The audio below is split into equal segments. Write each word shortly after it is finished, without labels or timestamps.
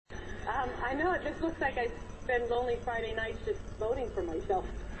I know it just looks like I spend lonely Friday nights just voting for myself.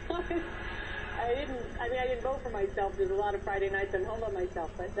 I didn't vote for myself. There's a lot of Friday nights I'm home by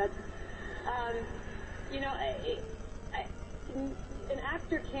myself, but that's, you know, an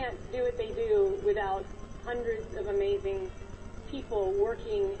actor can't do what they do without hundreds of amazing people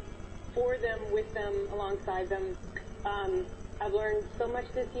working for them, with them, alongside them. I've learned so much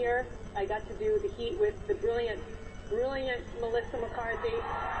this year. I got to do The Heat with the brilliant Melissa McCarthy.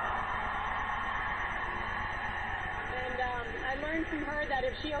 And I learned from her that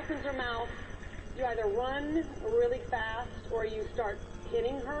if she opens her mouth, you either run really fast or you start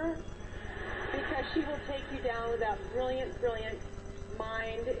hitting her, because she will take you down with that brilliant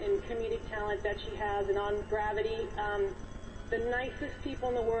mind and comedic talent that she has. And on Gravity, the nicest people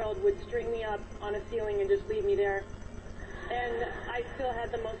in the world would string me up on a ceiling and just leave me there. And I still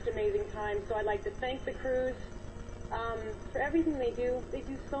had the most amazing time. So I'd like to thank the crews for everything they do. They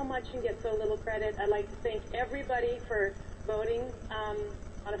do so much and get so little credit. I'd like to thank everybody for voting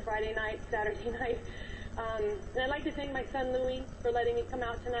on a Friday night, Saturday night. And I'd like to thank my son Louis for letting me come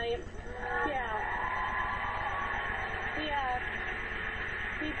out tonight.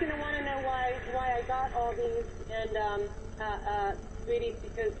 He's going to want to know why I got all these. And, sweetie,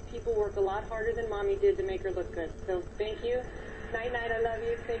 because people work a lot harder than Mommy did to make her look good. So thank you. Night, night, I love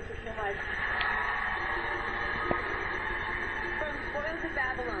you. Thank you so much. From Spoiled to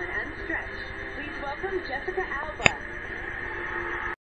Babylon and Stretch, please welcome Jessica Alba.